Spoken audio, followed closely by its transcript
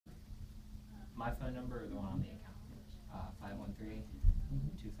my phone number or the one on the account?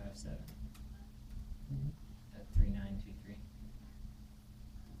 513-257-3923.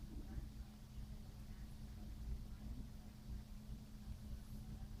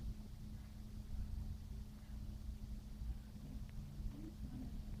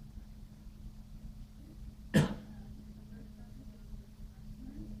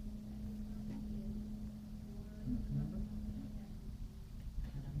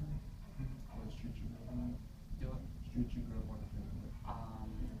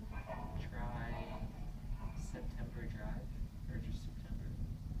 Try September Drive, or just September.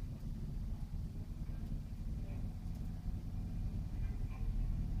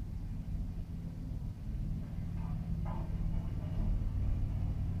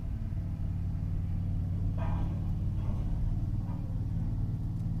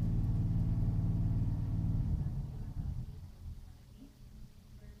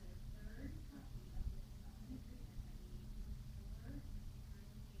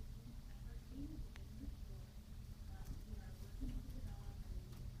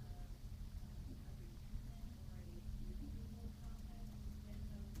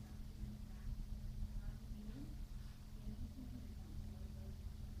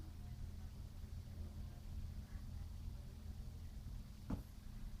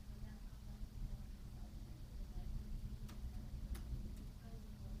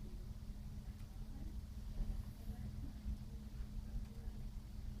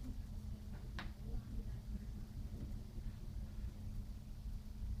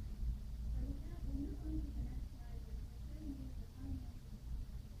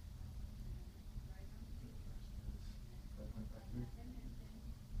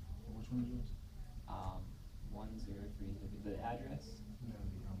 Which one is yours? 1030. The address? No,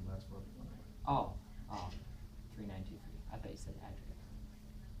 the last four. Oh, 3923. I thought you said address.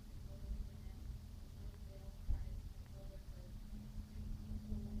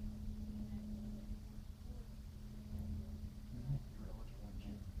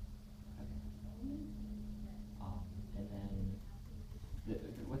 And then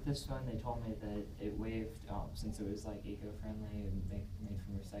with this phone, they told me that it waived, since it was like eco-friendly and made from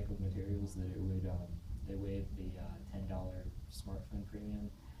recycled materials, that it would they waived the $10 smartphone premium.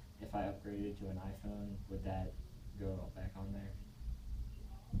 If I upgraded to an iPhone, would that go back on there?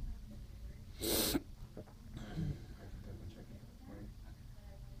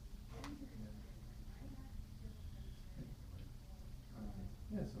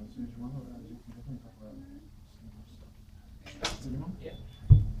 Yeah, so as soon as you want to, you can definitely talk about some more stuff. Is it your mom? Yeah.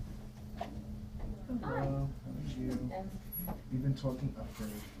 Hello, how are you? We've been talking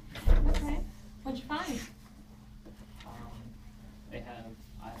upgrade. Okay. What'd you find? They have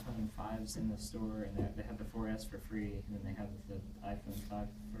iPhone 5s in the store, and they have the 4S for free, and then they have the iPhone 5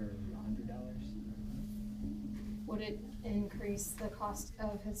 for $100. Would it increase the cost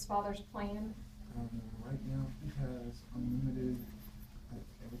of his father's plan? Right now he has unlimited,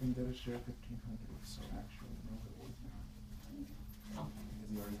 everything that is shared 1,500. So actually, no, it would not. Oh.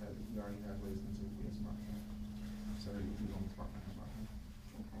 Because he already has ways into a smartphone. So he's on the smartphone.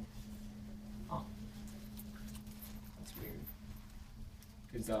 Okay. Oh. That's weird.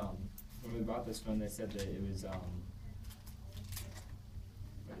 Because when we bought this phone, they said that it was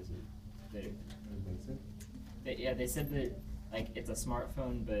what is it? They said that like it's a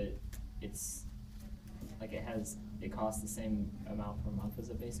smartphone, but it's like it costs the same amount per month as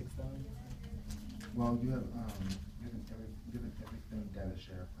a basic phone. Well, you have given everything data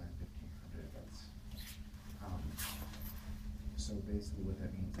share plan 1,500. That's so basically what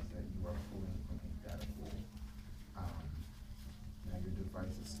that means is that you are pulling from a data pool. Now your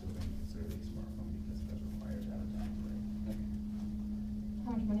device is still being considered a smartphone because it does require data to operate. Okay.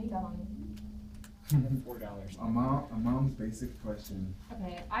 How much money you got on you? $4. A mom's basic question.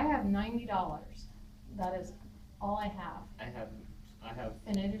 Okay, I have $90. That is all I have. I have.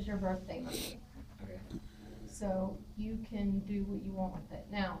 And it is your birthday money. Okay. So you can do what you want with it.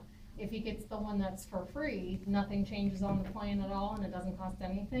 Now, if he gets the one that's for free, nothing changes on the plan at all and it doesn't cost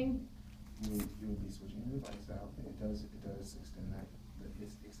anything? You'll be switching your device out. It does extend that.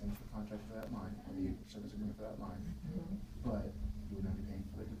 It extends the contract for that line, or the service agreement for that line. Mm-hmm. But you would not be paying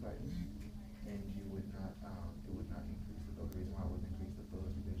for the device, and you would not. It would not increase the bill. The reason why it would increase the bill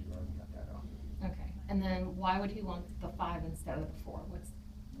is because you already got that on. Okay, and then why would he want the 5 instead of the 4? What's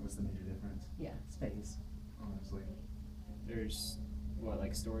the major difference? Yeah. Space, honestly. There's what,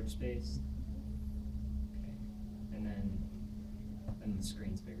 like storage space? Okay. And then the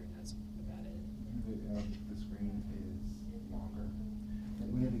screen's bigger, and that's about it. The screen is longer.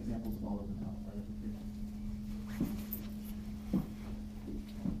 We have examples of all of them now.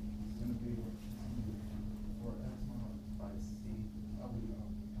 It's gonna be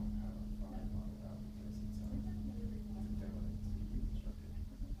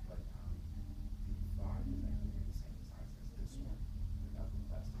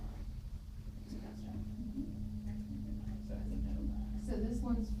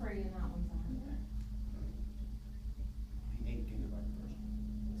free and that one's 100. The 8 GB version.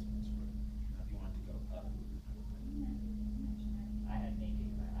 This one's free. Now, if you want to go up. I had an 8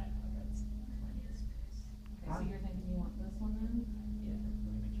 gigabyte iPod, that's plenty of space. Okay, so you're thinking you want this one then?